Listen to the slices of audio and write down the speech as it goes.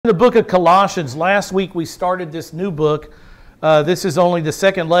In the book of Colossians, last week we started this new book. This is only the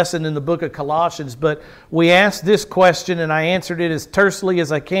second lesson in the book of Colossians, but we asked this question and I answered it as tersely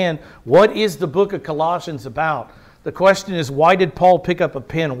as I can. What is the book of Colossians about? The question is, why did Paul pick up a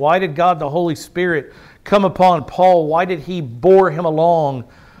pen? Why did God the Holy Spirit come upon Paul? Why did He bore him along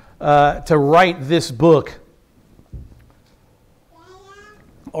to write this book?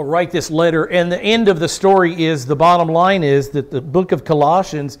 Or write this letter. And the end of the story is, the bottom line is that the book of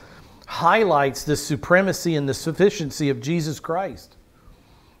Colossians highlights the supremacy and the sufficiency of Jesus Christ.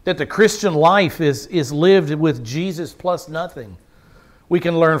 That the Christian life is lived with Jesus plus nothing. We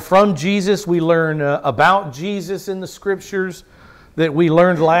can learn from Jesus. We learn about Jesus in the Scriptures. That we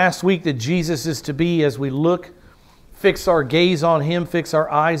learned last week that Jesus is to be, as we look, fix our gaze on Him, fix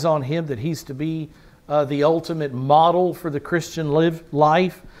our eyes on Him, that He's to be the ultimate model for the Christian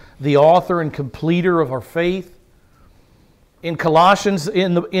life, the author and completer of our faith. In Colossians,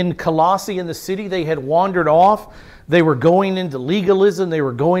 in Colossae, in the city, they had wandered off. They were going into legalism. They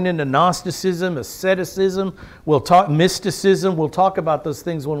were going into Gnosticism, asceticism. We'll talk mysticism. We'll talk about those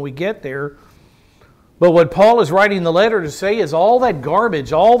things when we get there. But what Paul is writing the letter to say is all that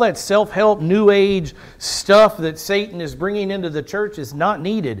garbage, all that self-help, New Age stuff that Satan is bringing into the church is not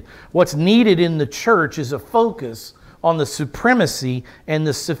needed. What's needed in the church is a focus on the supremacy and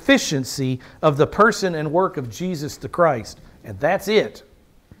the sufficiency of the person and work of Jesus the Christ. And that's it.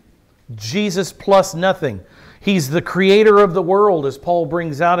 Jesus plus nothing. He's the creator of the world, as Paul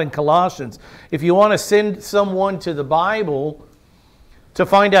brings out in Colossians. If you want to send someone to the Bible to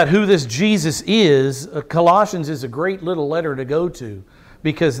find out who this Jesus is, Colossians is a great little letter to go to,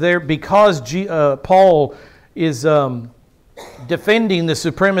 because Paul is defending the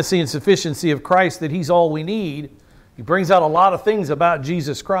supremacy and sufficiency of Christ, that He's all we need. He brings out a lot of things about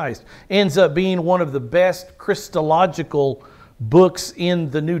Jesus Christ. Ends up being one of the best Christological books in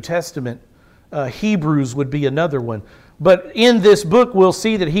the New Testament. Hebrews would be another one. But in this book we'll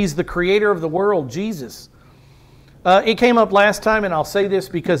see that He's the creator of the world, Jesus. It came up last time, and I'll say this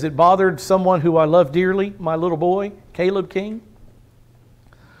because it bothered someone who I love dearly, my little boy, Caleb King.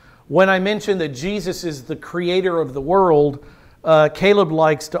 When I mentioned that Jesus is the creator of the world, Caleb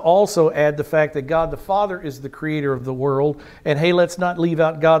likes to also add the fact that God the Father is the creator of the world, and hey, let's not leave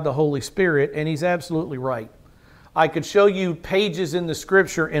out God the Holy Spirit, and he's absolutely right. I could show you pages in the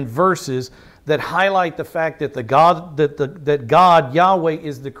Scripture and verses that highlight the fact that God, Yahweh,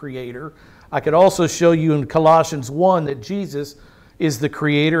 is the creator. I could also show you in Colossians 1 that Jesus is the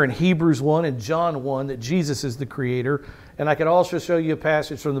creator, and Hebrews 1 and John 1 that Jesus is the creator. And I could also show you a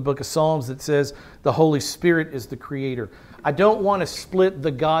passage from the book of Psalms that says the Holy Spirit is the creator. I don't want to split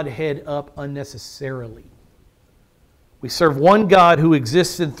the Godhead up unnecessarily. We serve one God who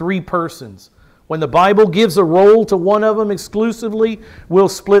exists in three persons. When the Bible gives a role to one of them exclusively, we'll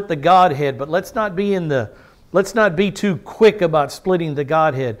split the Godhead. But let's not be too quick about splitting the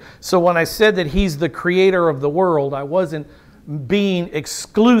Godhead. So when I said that He's the creator of the world, I wasn't being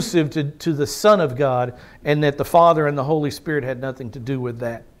exclusive to the Son of God, and that the Father and the Holy Spirit had nothing to do with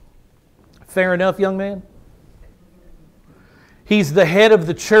that. Fair enough, young man? He's the head of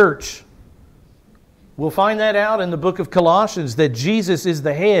the church. We'll find that out in the book of Colossians, that Jesus is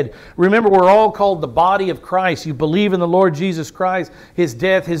the head. Remember, we're all called the body of Christ. You believe in the Lord Jesus Christ, His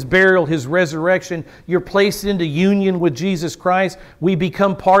death, His burial, His resurrection. You're placed into union with Jesus Christ. We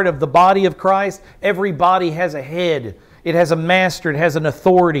become part of the body of Christ. Every body has a head. It has a master. It has an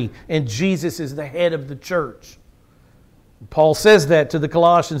authority. And Jesus is the head of the church. Paul says that to the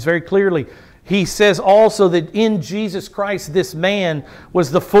Colossians very clearly. He says also that in Jesus Christ, this man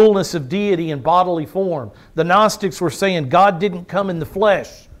was the fullness of deity in bodily form. The Gnostics were saying God didn't come in the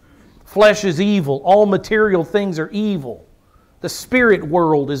flesh. Flesh is evil. All material things are evil. The spirit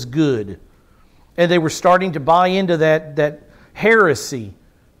world is good. And they were starting to buy into that heresy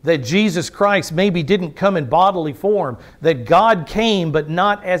that Jesus Christ maybe didn't come in bodily form, that God came but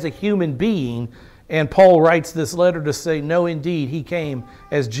not as a human being. And Paul writes this letter to say, no, indeed, He came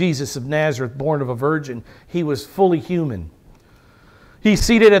as Jesus of Nazareth, born of a virgin. He was fully human. He's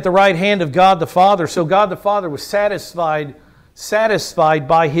seated at the right hand of God the Father. So God the Father was satisfied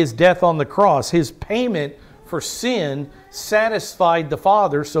by His death on the cross. His payment for sin satisfied the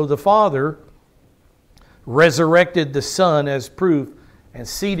Father. So the Father resurrected the Son as proof and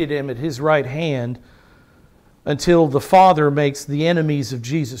seated Him at His right hand, until the Father makes the enemies of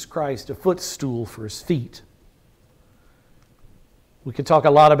Jesus Christ a footstool for His feet. We could talk a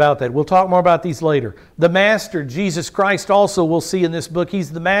lot about that. We'll talk more about these later. The Master, Jesus Christ, also we'll see in this book.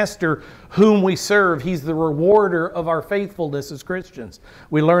 He's the Master whom we serve. He's the rewarder of our faithfulness as Christians.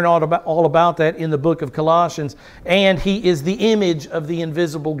 We learn all about that in the book of Colossians. And He is the image of the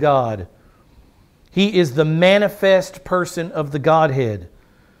invisible God. He is the manifest person of the Godhead.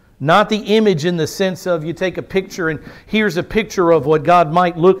 Not the image in the sense of you take a picture and here's a picture of what God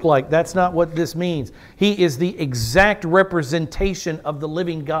might look like. That's not what this means. He is the exact representation of the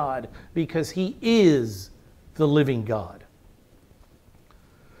living God because He is the living God.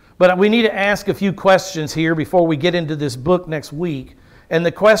 But we need to ask a few questions here before we get into this book next week. And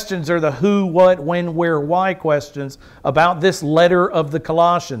the questions are the who, what, when, where, why questions about this letter of the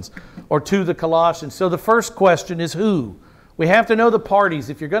Colossians or to the Colossians. So the first question is who? We have to know the parties.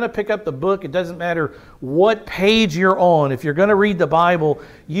 If you're going to pick up the book, it doesn't matter what page you're on. If you're going to read the Bible,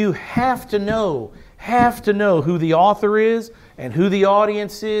 you have to know who the author is and who the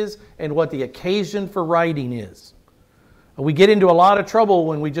audience is and what the occasion for writing is. We get into a lot of trouble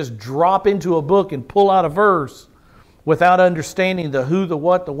when we just drop into a book and pull out a verse without understanding the who, the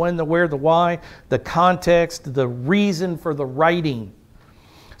what, the when, the where, the why, the context, the reason for the writing.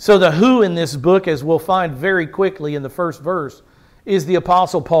 So the who in this book, as we'll find very quickly in the first verse, is the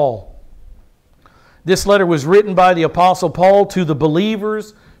Apostle Paul. This letter was written by the Apostle Paul to the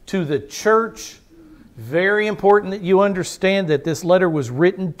believers, to the church. Very important that you understand that this letter was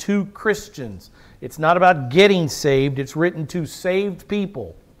written to Christians. It's not about getting saved. It's written to saved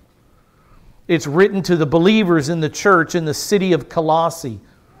people. It's written to the believers in the church in the city of Colossae.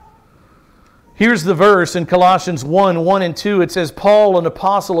 Here's the verse in Colossians 1 and 2. It says, Paul, an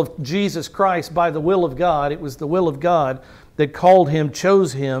apostle of Jesus Christ by the will of God. It was the will of God that called him,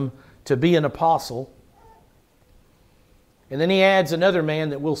 chose him to be an apostle. And then he adds another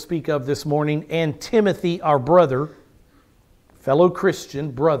man that we'll speak of this morning, and Timothy, our brother, fellow Christian,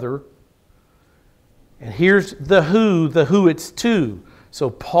 brother. And here's the who it's to.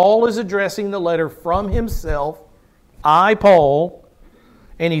 So Paul is addressing the letter from himself, I, Paul,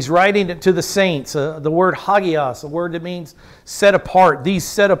 and he's writing it to the saints. The word hagios, a word that means set apart. These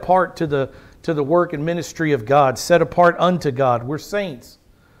set apart to the work and ministry of God, set apart unto God. We're saints.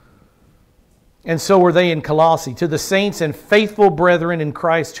 And so were they in Colossae. To the saints and faithful brethren in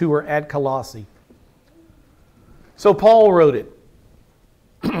Christ who are at Colossae. So Paul wrote it.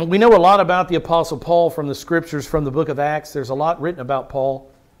 We know a lot about the Apostle Paul from the Scriptures, from the book of Acts. There's a lot written about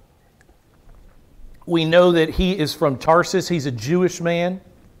Paul. We know that he is from Tarsus. He's a Jewish man.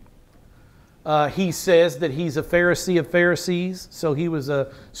 He says that he's a Pharisee of Pharisees, so he was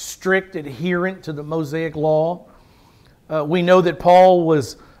a strict adherent to the Mosaic law. We know that Paul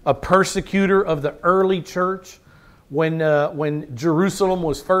was a persecutor of the early church. When Jerusalem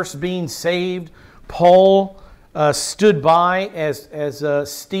was first being saved, Paul stood by as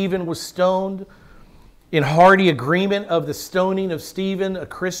Stephen was stoned in hearty agreement of the stoning of Stephen, a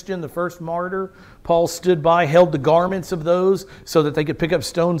Christian, the first martyr. Paul stood by, held the garments of those so that they could pick up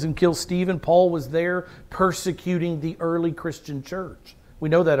stones and kill Stephen. Paul was there persecuting the early Christian church. We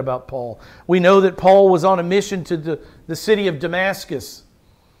know that about Paul. We know that Paul was on a mission to the city of Damascus.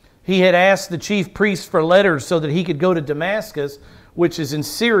 He had asked the chief priest for letters so that he could go to Damascus, which is in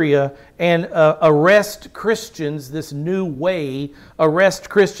Syria, and arrest Christians, this new way, arrest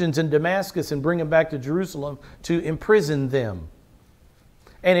Christians in Damascus and bring them back to Jerusalem to imprison them.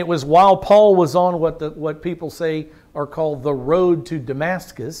 And it was while Paul was on what people say are called the road to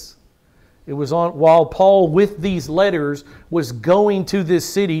Damascus. It was on while Paul, with these letters, was going to this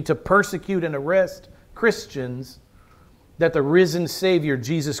city to persecute and arrest Christians that the risen Savior,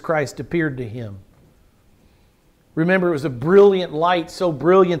 Jesus Christ, appeared to him. Remember, it was a brilliant light, so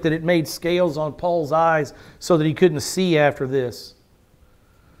brilliant that it made scales on Paul's eyes so that he couldn't see after this.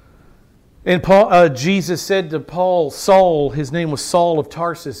 And Jesus said to Paul, Saul, his name was Saul of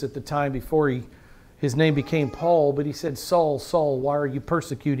Tarsus at the time before his name became Paul, but he said, Saul, Saul, why are you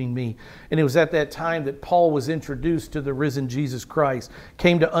persecuting me? And it was at that time that Paul was introduced to the risen Jesus Christ,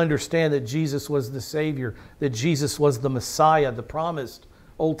 came to understand that Jesus was the Savior, that Jesus was the Messiah, the promised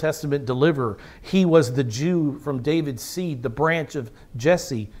Old Testament deliverer. He was the Jew from David's seed, the branch of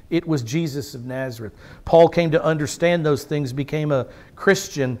Jesse. It was Jesus of Nazareth. Paul came to understand those things, became a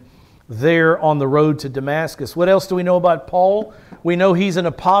Christian there on the road to Damascus. What else do we know about Paul? We know he's an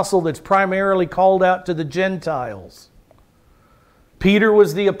apostle that's primarily called out to the Gentiles. Peter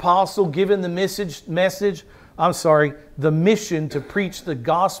was the apostle given the the mission to preach the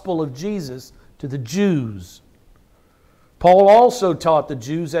gospel of Jesus to the Jews. Paul also taught the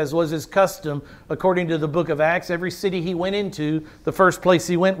Jews, as was his custom, according to the book of Acts. Every city he went into, the first place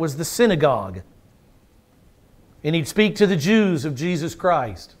he went was the synagogue. And he'd speak to the Jews of Jesus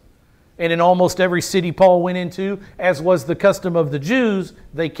Christ. And in almost every city Paul went into, as was the custom of the Jews,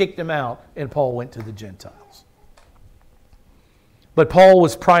 they kicked him out and Paul went to the Gentiles. But Paul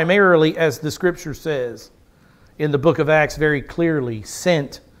was primarily, as the Scripture says in the book of Acts very clearly,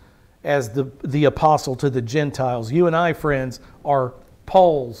 sent as the apostle to the Gentiles. You and I, friends, are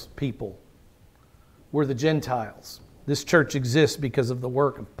Paul's people. We're the Gentiles. This church exists because of the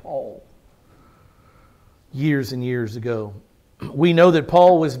work of Paul years and years ago. We know that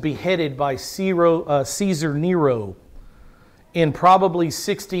Paul was beheaded by Caesar Nero in probably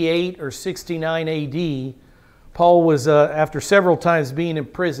 68 or 69 AD. Paul was, after several times being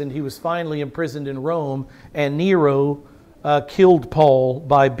imprisoned, he was finally imprisoned in Rome, and Nero killed Paul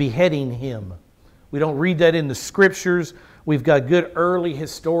by beheading him. We don't read that in the Scriptures. We've got good early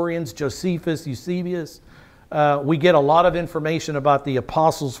historians, Josephus, Eusebius. We get a lot of information about the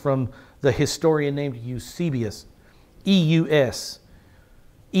apostles from the historian named Eusebius. E-U-S.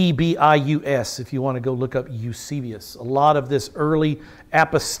 E-B-I-U-S, if you want to go look up Eusebius. A lot of this early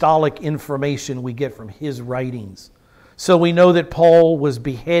apostolic information we get from his writings. So we know that Paul was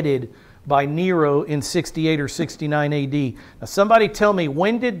beheaded by Nero in 68 or 69 AD. Now somebody tell me,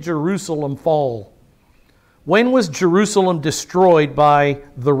 when did Jerusalem fall? When was Jerusalem destroyed by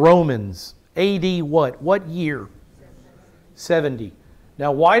the Romans? AD what? What year? 70.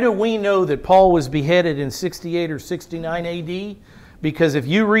 Now, why do we know that Paul was beheaded in 68 or 69 AD? Because if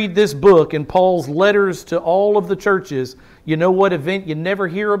you read this book and Paul's letters to all of the churches, you know what event you never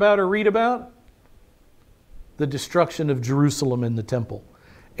hear about or read about? The destruction of Jerusalem and the temple.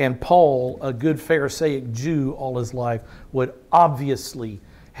 And Paul, a good Pharisaic Jew all his life, would obviously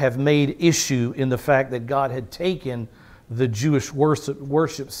have made issue in the fact that God had taken the Jewish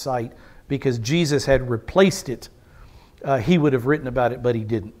worship site because Jesus had replaced it. He would have written about it, but he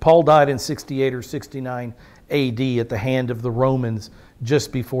didn't. Paul died in 68 or 69 AD at the hand of the Romans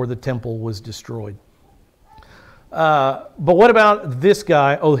just before the temple was destroyed. But what about this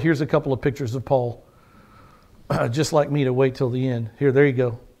guy? Oh, here's a couple of pictures of Paul. Just like me to wait till the end. Here, there you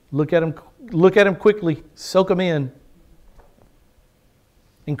go. Look at him. Look at him quickly. Soak him in.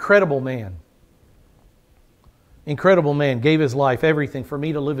 Incredible man. Incredible man. Gave his life, everything. For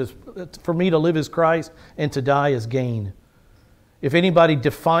me to live as Christ, and to die as gain. If anybody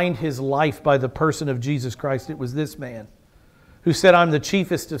defined his life by the person of Jesus Christ, it was this man who said, I'm the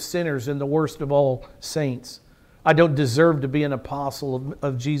chiefest of sinners and the worst of all saints. I don't deserve to be an apostle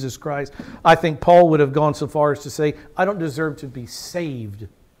of Jesus Christ. I think Paul would have gone so far as to say, I don't deserve to be saved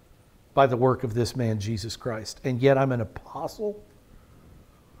by the work of this man, Jesus Christ. And yet I'm an apostle?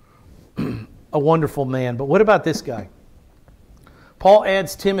 A wonderful man. But what about this guy? Paul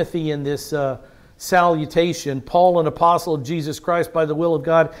adds Timothy in this salutation. Paul, an apostle of Jesus Christ by the will of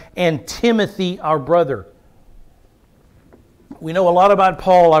God, and Timothy, our brother. We know a lot about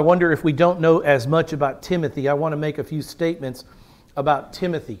Paul. I wonder if we don't know as much about Timothy. I want to make a few statements about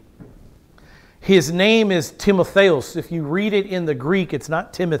Timothy. His name is Timotheus. If you read it in the Greek, it's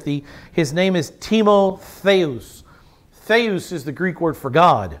not Timothy. His name is Timotheus. Theus is the Greek word for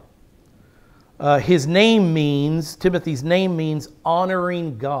God. Timothy's name means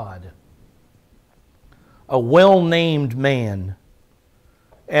honoring God. A well-named man,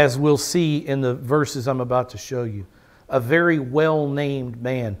 as we'll see in the verses I'm about to show you. A very well-named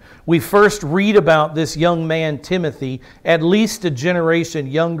man. We first read about this young man, Timothy, at least a generation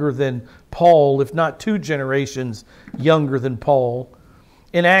younger than Paul, if not 2 generations younger than Paul.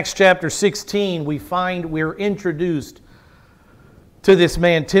 In Acts chapter 16, we're introduced to this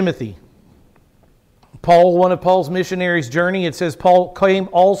man, Timothy. Paul, one of Paul's missionaries' journey, it says Paul came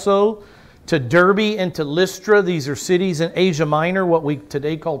also to Derbe and to Lystra. These are cities in Asia Minor, what we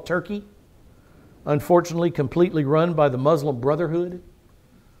today call Turkey. Unfortunately, completely run by the Muslim Brotherhood.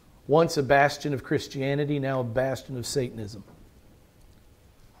 Once a bastion of Christianity, now a bastion of Satanism.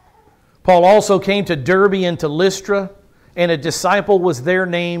 Paul also came to Derbe and to Lystra, and a disciple was there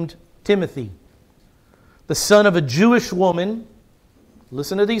named Timothy, the son of a Jewish woman.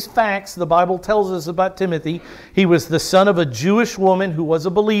 Listen to these facts the Bible tells us about Timothy. He was the son of a Jewish woman who was a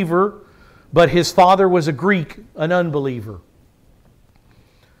believer, but his father was a Greek, an unbeliever.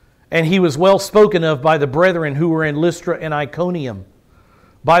 And he was well spoken of by the brethren who were in Lystra and Iconium.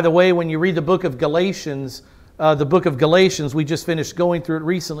 By the way, when you read the book of Galatians, we just finished going through it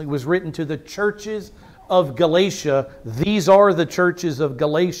recently, was written to the churches of Galatia. These are the churches of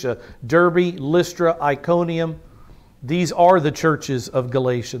Galatia. Derbe, Lystra, Iconium. These are the churches of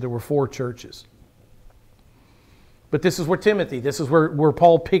Galatia. There were 4 churches. But this is where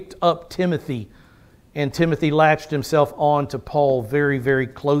Paul picked up Timothy And Timothy latched himself on to Paul very, very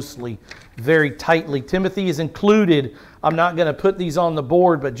closely, very tightly. Timothy is included. I'm not going to put these on the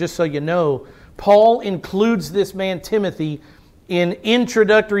board, but just so you know, Paul includes this man Timothy in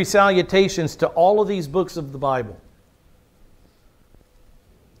introductory salutations to all of these books of the Bible.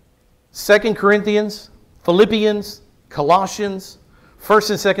 2 Corinthians, Philippians, Colossians, 1st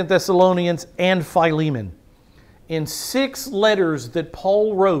and 2nd Thessalonians, and Philemon. In 6 letters that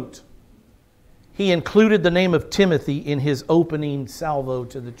Paul wrote, he included the name of Timothy in his opening salvo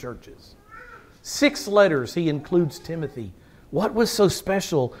to the churches. 6 letters he includes Timothy. What was so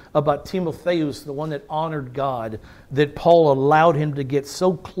special about Timotheus, the one that honored God, that Paul allowed him to get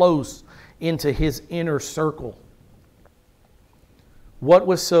so close into his inner circle? What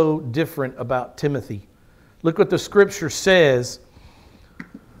was so different about Timothy? Look what the Scripture says.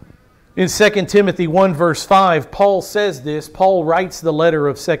 In 2 Timothy 1 verse 5, Paul says this. Paul writes the letter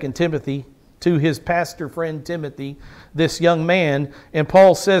of 2 Timothy to his pastor friend Timothy, this young man. And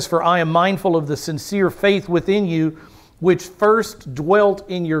Paul says, "For I am mindful of the sincere faith within you, which first dwelt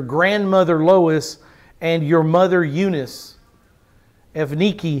in your grandmother Lois and your mother Eunice,"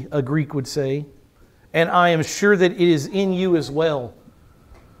 Evniki, a Greek would say, "and I am sure that it is in you as well."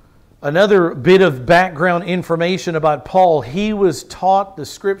 Another bit of background information about Paul: he was taught the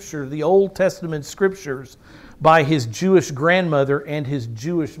Scripture, the Old Testament Scriptures, by his Jewish grandmother and his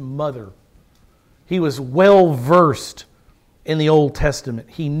Jewish mother. He was well versed in the Old Testament.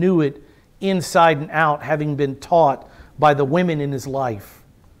 He knew it inside and out, having been taught by the women in his life.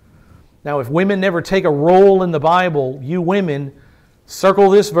 Now, if women never take a role in the Bible, you women, circle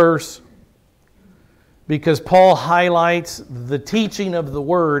this verse, because Paul highlights the teaching of the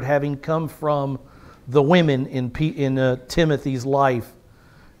Word having come from the women in Timothy's life.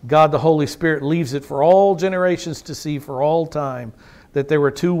 God the Holy Spirit leaves it for all generations to see for all time that there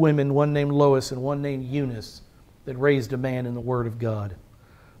were 2 women, one named Lois and one named Eunice, that raised a man in the Word of God,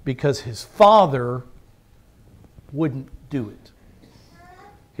 because his father wouldn't do it.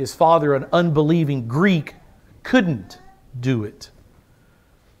 His father, an unbelieving Greek, couldn't do it.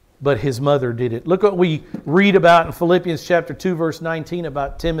 But his mother did it. Look what we read about in Philippians chapter 2, verse 19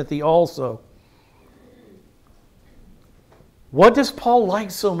 about Timothy also. What does Paul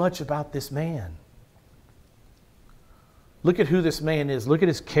like so much about this man? Look at who this man is. Look at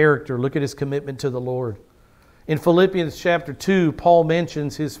his character. Look at his commitment to the Lord. In Philippians chapter 2, Paul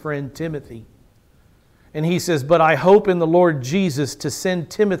mentions his friend Timothy. And he says, "But I hope in the Lord Jesus to send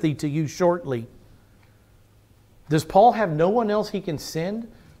Timothy to you shortly." Does Paul have no one else he can send?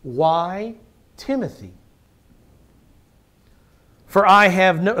 Why Timothy? "For I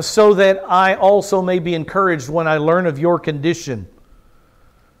have so that I also may be encouraged when I learn of your condition.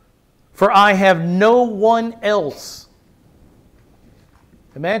 For I have no one else."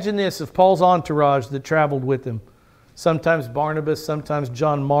 Imagine this, if Paul's entourage that traveled with him, sometimes Barnabas, sometimes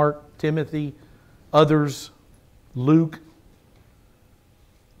John Mark, Timothy, others, Luke.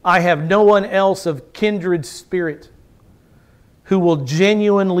 "I have no one else of kindred spirit who will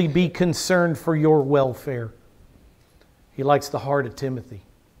genuinely be concerned for your welfare." He likes the heart of Timothy.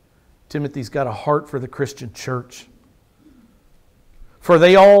 Timothy's got a heart for the Christian church. "For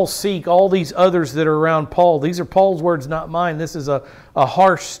they all seek," all these others that are around Paul. These are Paul's words, not mine. This is a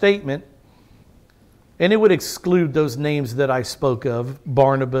harsh statement. And it would exclude those names that I spoke of,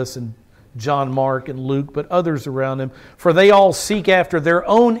 Barnabas and John Mark and Luke, but others around him. "For they all seek after their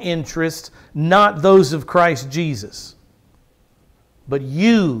own interests, not those of Christ Jesus. But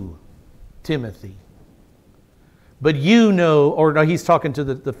you, Timothy," but you know, or no, he's talking to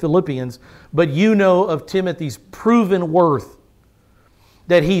the Philippians, "but you know of Timothy's proven worth,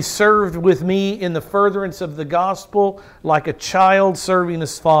 that he served with me in the furtherance of the gospel like a child serving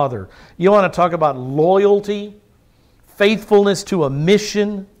his father." You want to talk about loyalty, faithfulness to a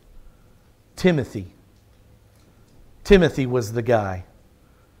mission? Timothy. Timothy was the guy.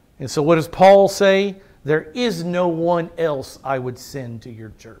 And so what does Paul say? "There is no one else I would send to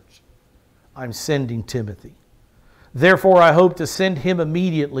your church. I'm sending Timothy. Therefore, I hope to send him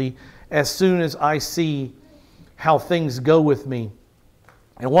immediately as soon as I see how things go with me."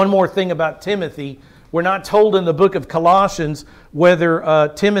 And one more thing about Timothy. We're not told in the book of Colossians whether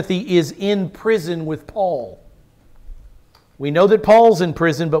Timothy is in prison with Paul. We know that Paul's in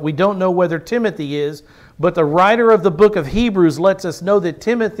prison, but we don't know whether Timothy is. But the writer of the book of Hebrews lets us know that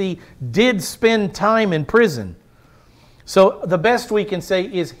Timothy did spend time in prison. So the best we can say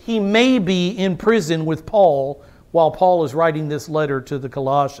is he may be in prison with Paul while Paul is writing this letter to the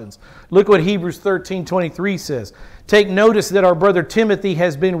Colossians. Look what Hebrews 13:23 says. "Take notice that our brother Timothy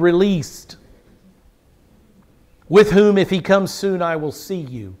has been released, with whom if he comes soon I will see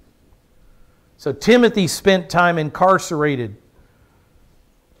you." So Timothy spent time incarcerated.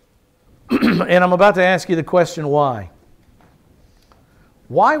 And I'm about to ask you the question, why?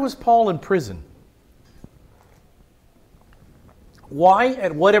 Why was Paul in prison? Why,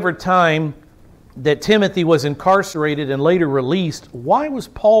 at whatever time that Timothy was incarcerated and later released, why was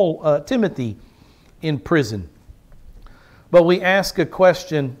Timothy in prison? But we ask a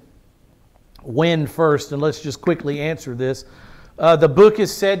question, when first, and let's just quickly answer this. The book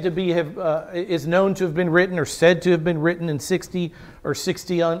is said to be is known to have been written, or said to have been written in 60 or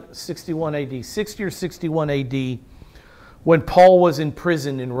 61 AD, 60 or 61 AD, when Paul was in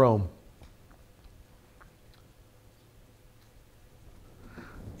prison in Rome.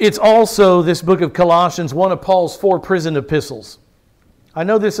 It's also, this book of Colossians, one of Paul's 4 prison epistles. I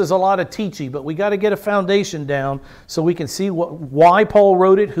know this is a lot of teaching, but we got to get a foundation down so we can see why Paul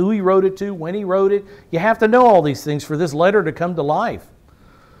wrote it, who he wrote it to, when he wrote it. You have to know all these things for this letter to come to life.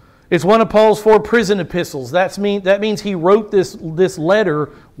 It's one of Paul's 4 prison epistles. That means he wrote this letter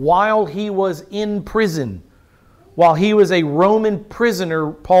while he was in prison. While he was a Roman prisoner,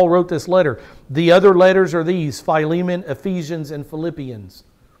 Paul wrote this letter. The other letters are these: Philemon, Ephesians, and Philippians.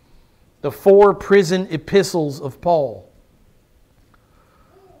 The 4 prison epistles of Paul.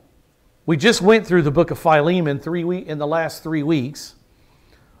 We just went through the book of Philemon in the last 3 weeks.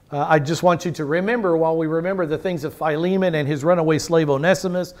 I just want you to remember, while we remember the things of Philemon and his runaway slave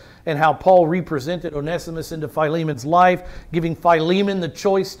Onesimus, and how Paul represented Onesimus into Philemon's life, giving Philemon the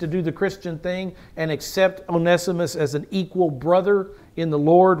choice to do the Christian thing and accept Onesimus as an equal brother in the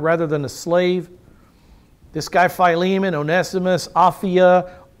Lord rather than a slave. This guy Philemon, Onesimus,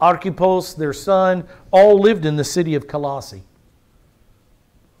 Apphia, Archippus, their son, all lived in the city of Colossae.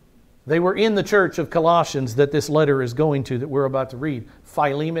 They were in the church of Colossians that this letter is going to, that we're about to read.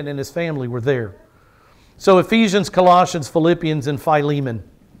 Philemon and his family were there. So Ephesians, Colossians, Philippians, and Philemon.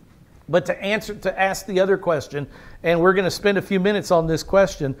 But to ask the other question, and we're going to spend a few minutes on this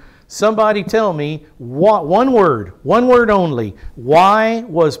question, somebody tell me one word only. Why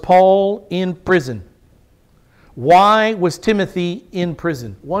was Paul in prison? Why was Timothy in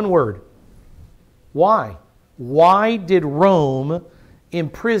prison? One word. Why? Why did Rome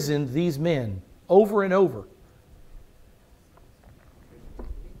imprison these men over and over?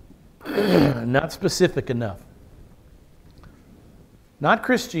 Not specific enough. Not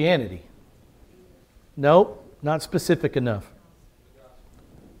Christianity. Nope, not specific enough.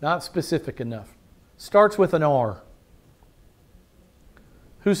 Not specific enough. Starts with an R.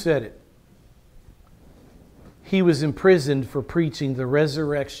 Who said it? He was imprisoned for preaching the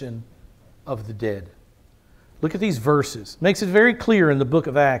resurrection of the dead. Look at these verses. Makes it very clear in the book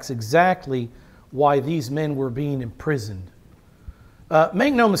of Acts exactly why these men were being imprisoned.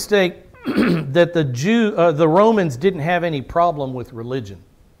 Make no mistake that the Romans didn't have any problem with religion.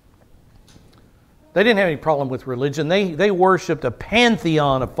 They didn't have any problem with religion. They worshipped a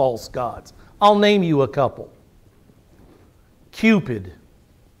pantheon of false gods. I'll name you a couple. Cupid.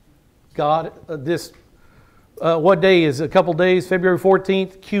 God, what day is a couple days? February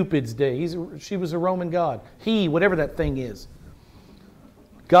 14th, Cupid's day. She was a Roman god. Whatever that thing is.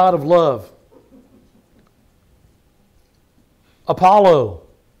 God of love. Apollo,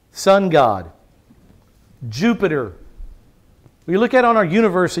 sun god. Jupiter. We look at on our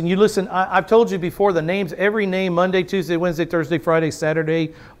universe and you listen. I've told you before the names, every name, Monday, Tuesday, Wednesday, Thursday, Friday,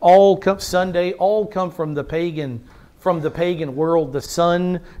 Saturday, Sunday, all come from the pagan world. The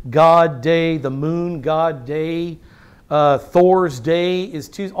sun god day, the moon god day, Thor's day is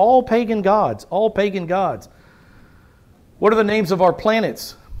Tuesday. All pagan gods. All pagan gods. What are the names of our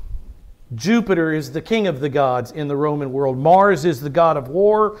planets? Jupiter is the king of the gods in the Roman world. Mars is the god of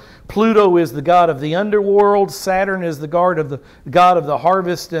war. Pluto is the god of the underworld. Saturn is the god of the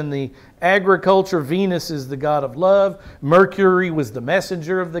harvest and the agriculture. Venus is the god of love. Mercury was the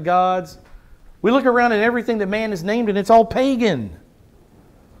messenger of the gods. We look around at everything that man is named and it's all pagan.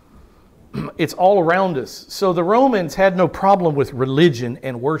 It's all around us. So the Romans had no problem with religion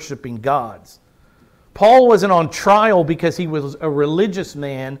and worshiping gods. Paul wasn't on trial because he was a religious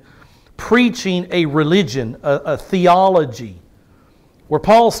man preaching a religion, a theology. Where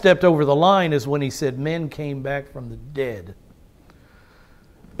Paul stepped over the line is when he said men came back from the dead.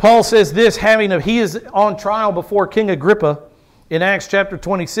 Paul says this, he is on trial before King Agrippa in Acts chapter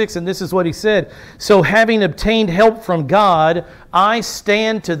 26, and this is what he said. So having obtained help from God, I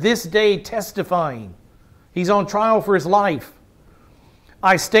stand to this day testifying. He's on trial for his life.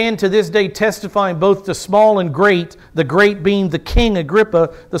 I stand to this day testifying both to small and great, the great being the King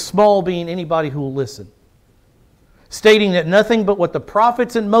Agrippa, the small being anybody who will listen. Stating that nothing but what the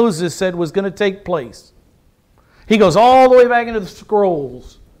prophets and Moses said was going to take place. He goes all the way back into the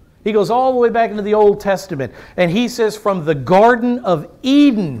scrolls. He goes all the way back into the Old Testament. And he says, from the Garden of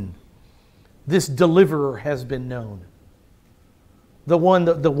Eden, this deliverer has been known. The one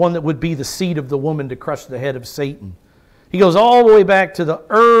that would be the seed of the woman to crush the head of Satan. He goes all the way back to the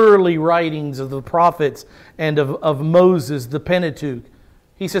early writings of the prophets and of Moses, the Pentateuch.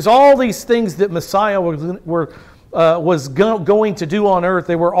 He says all these things that Messiah was going to do on earth,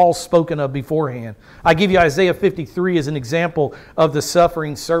 they were all spoken of beforehand. I give you Isaiah 53 as an example of the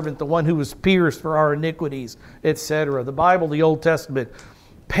suffering servant, the one who was pierced for our iniquities, etc. The Bible, the Old Testament,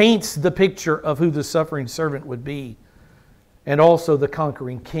 paints the picture of who the suffering servant would be, and also the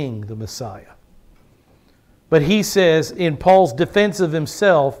conquering king, the Messiah. But he says, in Paul's defense of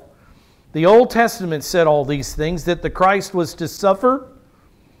himself, the Old Testament said all these things, that the Christ was to suffer,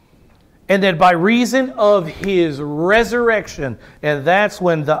 and that by reason of His resurrection, and that's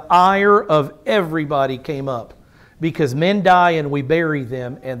when the ire of everybody came up, because men die and we bury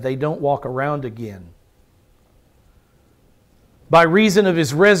them and they don't walk around again. By reason of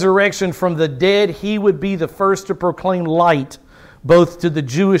His resurrection from the dead, He would be the first to proclaim light, both to the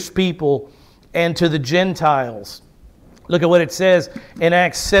Jewish people and to the Gentiles. Look at what it says in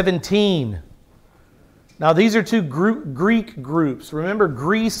Acts 17. Now these are two Greek groups. Remember,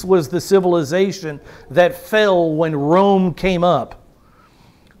 Greece was the civilization that fell when Rome came up.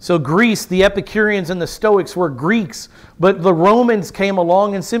 So Greece, the Epicureans and the Stoics were Greeks, but the Romans came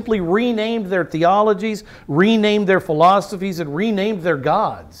along and simply renamed their theologies, renamed their philosophies, and renamed their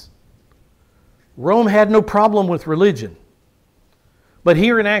gods. Rome had no problem with religion. But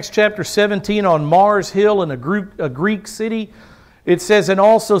here in Acts chapter 17 on Mars Hill in a Greek city, it says, and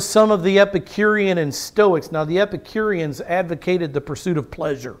also some of the Epicurean and Stoics. Now the Epicureans advocated the pursuit of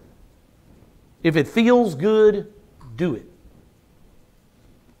pleasure. If it feels good, do it.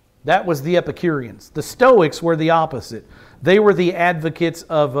 That was the Epicureans. The Stoics were the opposite. They were the advocates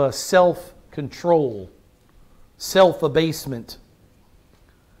of self-control, self-abasement.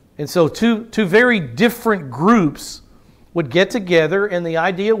 And so two very different groups would get together, and the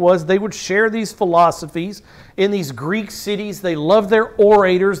idea was they would share these philosophies in these Greek cities. They loved their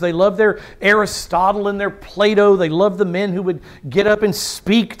orators. They loved their Aristotle and their Plato. They loved the men who would get up and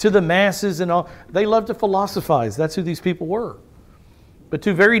speak to the masses and all. They loved to philosophize. That's who these people were. But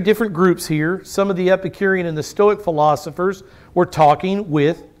two very different groups here. Some of the Epicurean and the Stoic philosophers were talking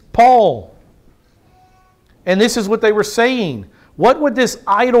with Paul. And this is what they were saying. What would this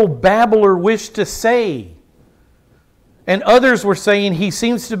idle babbler wish to say? And others were saying he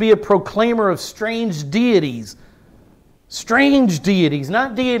seems to be a proclaimer of strange deities. Strange deities,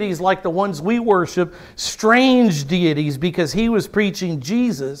 not deities like the ones we worship, strange deities, because he was preaching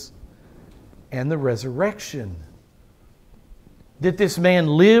Jesus and the resurrection. That this man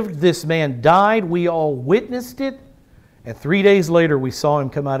lived, this man died, we all witnessed it, and 3 days later we saw him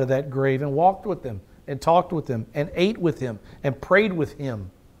come out of that grave and walked with them and talked with him and ate with him and prayed with him.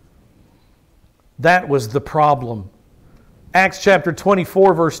 That was the problem. Acts chapter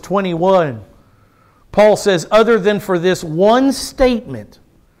 24, verse 21, Paul says, other than for this one statement,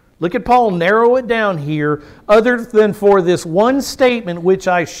 look at Paul narrow it down here, other than for this one statement which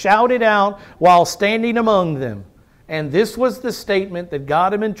I shouted out while standing among them. And this was the statement that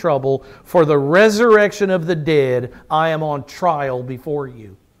got him in trouble. For the resurrection of the dead, I am on trial before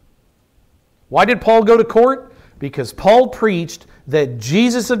you. Why did Paul go to court? Because Paul preached that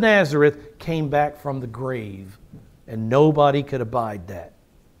Jesus of Nazareth came back from the grave. And nobody could abide that.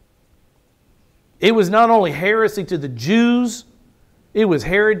 It was not only heresy to the Jews, it was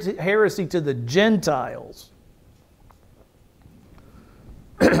heresy to the Gentiles.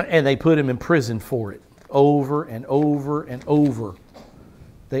 And they put him in prison for it, over and over and over.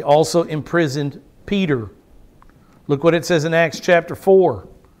 They also imprisoned Peter. Look what it says in Acts chapter 4.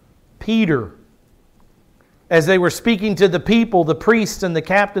 Peter, as they were speaking to the people, the priests and the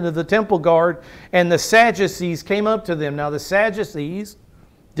captain of the temple guard and the Sadducees came up to them. Now the Sadducees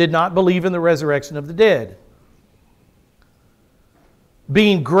did not believe in the resurrection of the dead.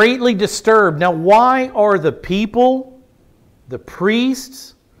 Being greatly disturbed. Now why are the people, the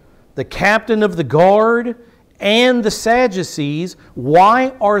priests, the captain of the guard, and the Sadducees,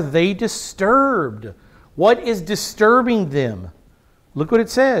 why are they disturbed? What is disturbing them? Look what it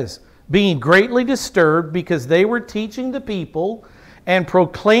says. Being greatly disturbed because they were teaching the people and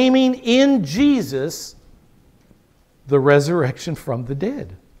proclaiming in Jesus the resurrection from the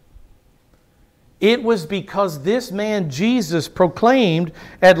dead. It was because this man Jesus proclaimed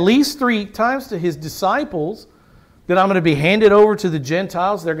at least 3 times to his disciples that I'm going to be handed over to the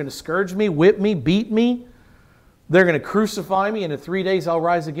Gentiles. They're going to scourge me, whip me, beat me. They're going to crucify me, and in 3 days I'll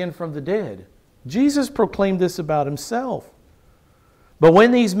rise again from the dead. Jesus proclaimed this about himself. But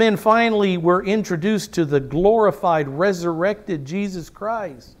when these men finally were introduced to the glorified, resurrected Jesus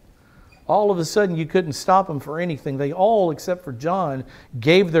Christ, all of a sudden you couldn't stop them for anything. They all, except for John,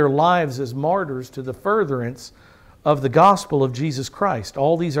 gave their lives as martyrs to the furtherance of the gospel of Jesus Christ.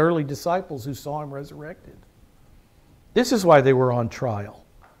 All these early disciples who saw Him resurrected. This is why they were on trial.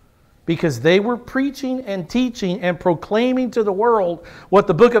 Because they were preaching and teaching and proclaiming to the world what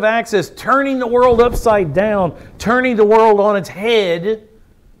the book of Acts says, turning the world upside down, turning the world on its head,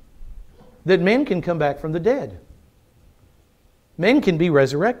 that men can come back from the dead. Men can be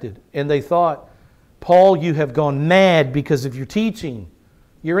resurrected. And they thought, Paul, you have gone mad because of your teaching.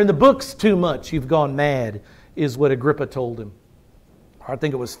 You're in the books too much. You've gone mad, is what Agrippa told him. I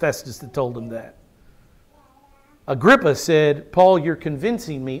think it was Festus that told him that. Agrippa said, Paul, you're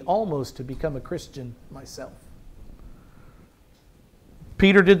convincing me almost to become a Christian myself.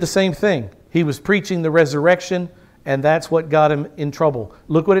 Peter did the same thing. He was preaching the resurrection, and that's what got him in trouble.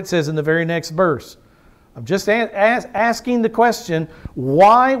 Look what it says in the very next verse. I'm just asking the question,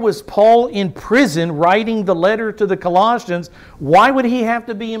 why was Paul in prison writing the letter to the Colossians? Why would he have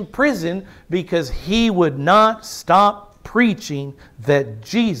to be in prison? Because he would not stop preaching that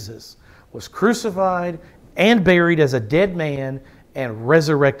Jesus was crucified and buried as a dead man and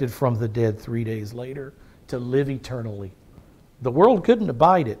resurrected from the dead 3 days later to live eternally. The world couldn't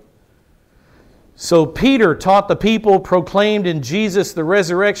abide it. So Peter taught the people, proclaimed in Jesus the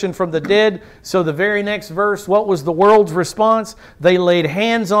resurrection from the dead. So the very next verse, what was the world's response? They laid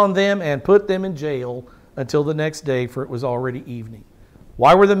hands on them and put them in jail until the next day, for it was already evening.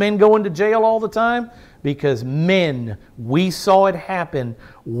 Why were the men going to jail all the time? Because men, we saw it happen.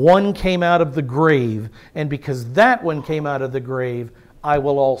 One came out of the grave, and because that one came out of the grave, I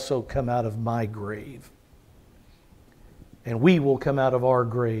will also come out of my grave. And we will come out of our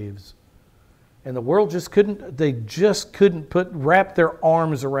graves. And the world just couldn't, they just couldn't wrap their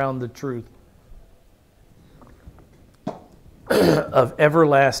arms around the truth of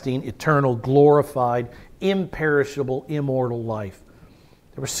everlasting, eternal, glorified, imperishable, immortal life.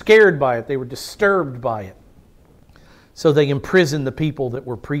 They were scared by it. They were disturbed by it. So they imprisoned the people that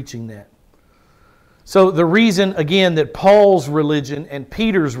were preaching that. So the reason, again, that Paul's religion and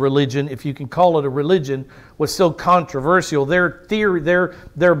Peter's religion, if you can call it a religion, was so controversial, their theory,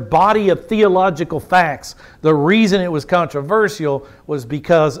 their body of theological facts, the reason it was controversial was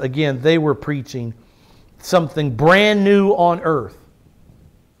because, again, they were preaching something brand new on earth.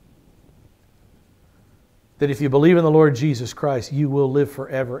 That if you believe in the Lord Jesus Christ, you will live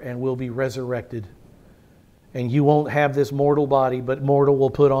forever and will be resurrected. And you won't have this mortal body, but mortal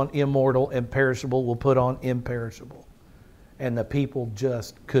will put on immortal, and perishable will put on imperishable. And the people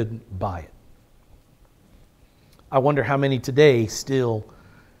just couldn't buy it. I wonder how many today still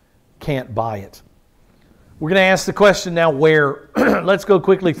can't buy it. We're going to ask the question now, where? Let's go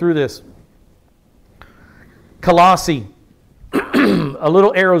quickly through this. Colossae. A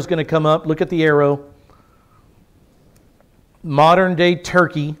little arrow is going to come up. Look at the arrow. Modern day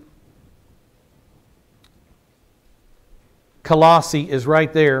Turkey. Colossae is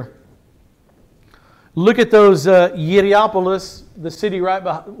right there. Look at those Hierapolis, the city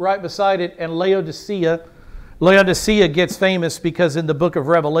right beside it, and Laodicea. Laodicea gets famous because in the book of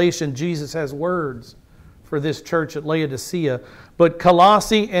Revelation, Jesus has words for this church at Laodicea. But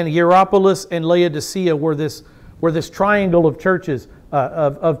Colossae and Hierapolis and Laodicea were this triangle of churches,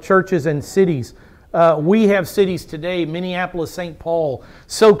 of churches and cities. We have cities today, Minneapolis, St. Paul,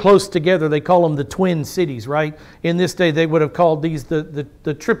 so close together, they call them the twin cities, right? In this day, they would have called these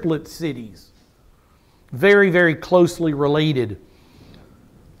the triplet cities. Very, very closely related.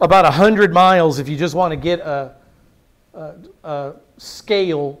 About 100 miles, if you just want to get a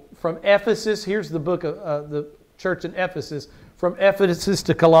scale from Ephesus. Here's the book of the church in Ephesus. From Ephesus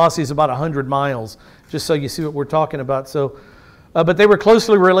to Colossae is about 100 miles, just so you see what we're talking about. So, but they were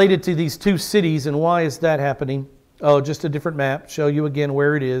closely related to these two cities, and why is that happening? Oh, just a different map. Show you again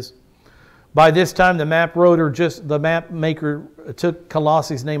where it is. By this time, the map maker took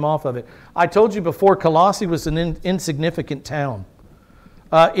Colossi's name off of it. I told you before, Colossae was an insignificant town.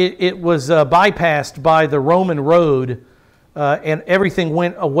 It was bypassed by the Roman road, and everything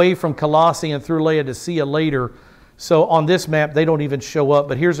went away from Colossae and through Laodicea later. So on this map, they don't even show up,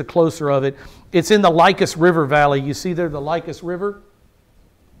 but here's a closer of it. It's in the Lycus River Valley. You see there the Lycus River?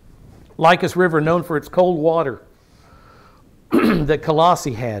 Lycus River, known for its cold water that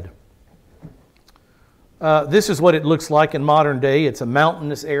Colossae had. This is what it looks like in modern day. It's a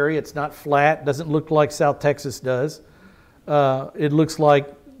mountainous area. It's not flat. Doesn't look like South Texas does. It looks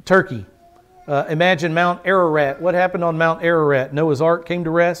like Turkey. Imagine Mount Ararat. What happened on Mount Ararat? Noah's Ark came to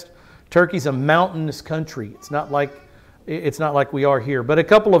rest. Turkey's a mountainous country. It's not like It's not like we are here. But a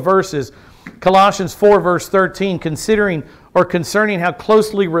couple of verses. Colossians 4, verse 13, concerning how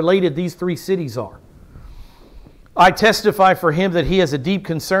closely related these three cities are. I testify for him that he has a deep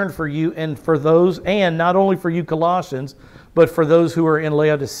concern for you and for those, and not only for you Colossians, but for those who are in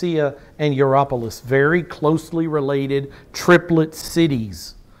Laodicea and Hierapolis. Very closely related triplet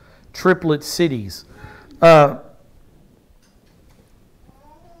cities. Triplet cities.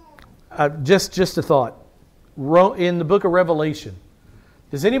 Just a thought. In the book of Revelation,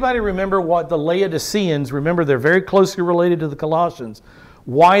 does anybody remember what the Laodiceans, remember they're very closely related to the Colossians,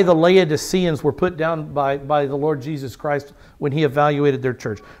 why the Laodiceans were put down by the Lord Jesus Christ when he evaluated their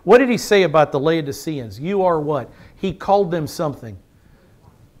church? What did he say about the Laodiceans? You are what? He called them something.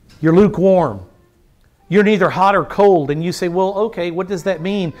 You're lukewarm. You're neither hot or cold. And you say, well, okay, what does that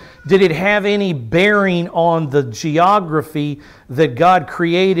mean? Did it have any bearing on the geography that God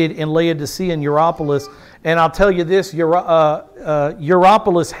created in Laodicea and Hierapolis? And I'll tell you this,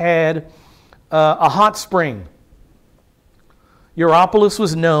 Hierapolis had a hot spring. Hierapolis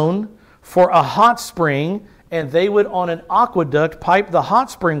was known for a hot spring, and they would, on an aqueduct, pipe the hot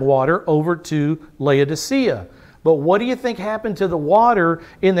spring water over to Laodicea. But what do you think happened to the water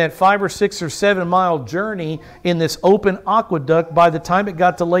in that 5 or 6 or 7 mile journey in this open aqueduct by the time it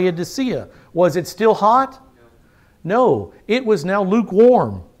got to Laodicea? Was it still hot? No, it was now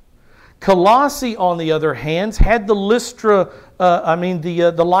lukewarm. Colossae, on the other hand, had the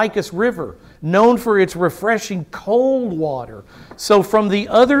the Lycus River, known for its refreshing cold water. So from the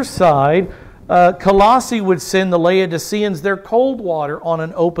other side, Colossae would send the Laodiceans their cold water on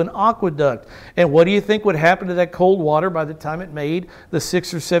an open aqueduct. And what do you think would happen to that cold water by the time it made the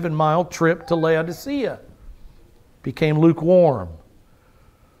 6 or 7 mile trip to Laodicea? Became lukewarm.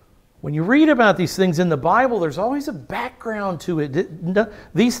 When you read about these things in the Bible, there's always a background to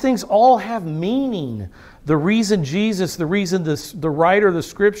it. These things all have meaning. The reason Jesus, the reason the writer of the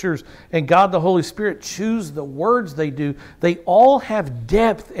Scriptures and God the Holy Spirit choose the words they do, they all have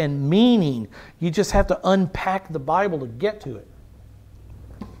depth and meaning. You just have to unpack the Bible to get to it.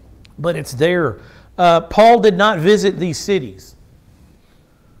 But it's there. Paul did not visit these cities.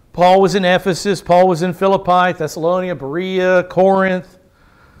 Paul was in Ephesus. Paul was in Philippi, Thessalonica, Berea, Corinth.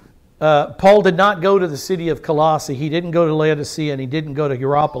 Paul did not go to the city of Colossae. He didn't go to Laodicea, and he didn't go to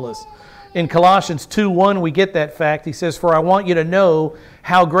Hierapolis. In Colossians 2:1, we get that fact. He says, "For I want you to know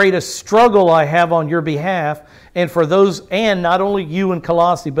how great a struggle I have on your behalf, and for those, and not only you in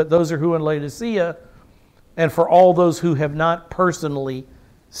Colossae, but those who are in Laodicea, and for all those who have not personally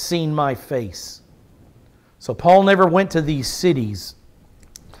seen my face." So Paul never went to these cities.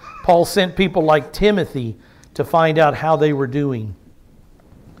 Paul sent people like Timothy to find out how they were doing.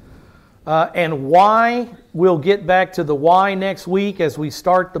 And why, we'll get back to the why next week as we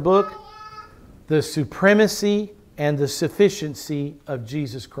start the book. The supremacy and the sufficiency of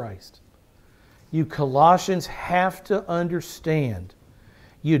Jesus Christ. You Colossians have to understand,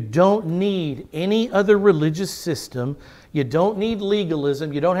 you don't need any other religious system. You don't need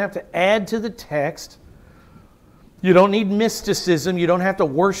legalism. You don't have to add to the text. You don't need mysticism. You don't have to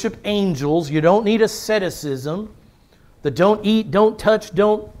worship angels. You don't need asceticism. The don't eat, don't touch,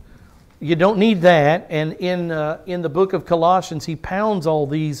 you don't need that. And in the book of Colossians, he pounds all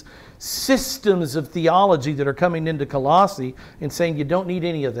these systems of theology that are coming into Colossae and saying you don't need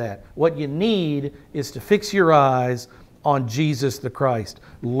any of that. What you need is to fix your eyes on Jesus the Christ.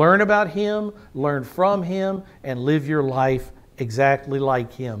 Learn about Him, learn from Him, and live your life exactly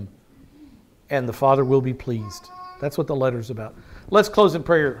like Him. And the Father will be pleased. That's what the letter's about. Let's close in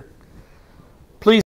prayer.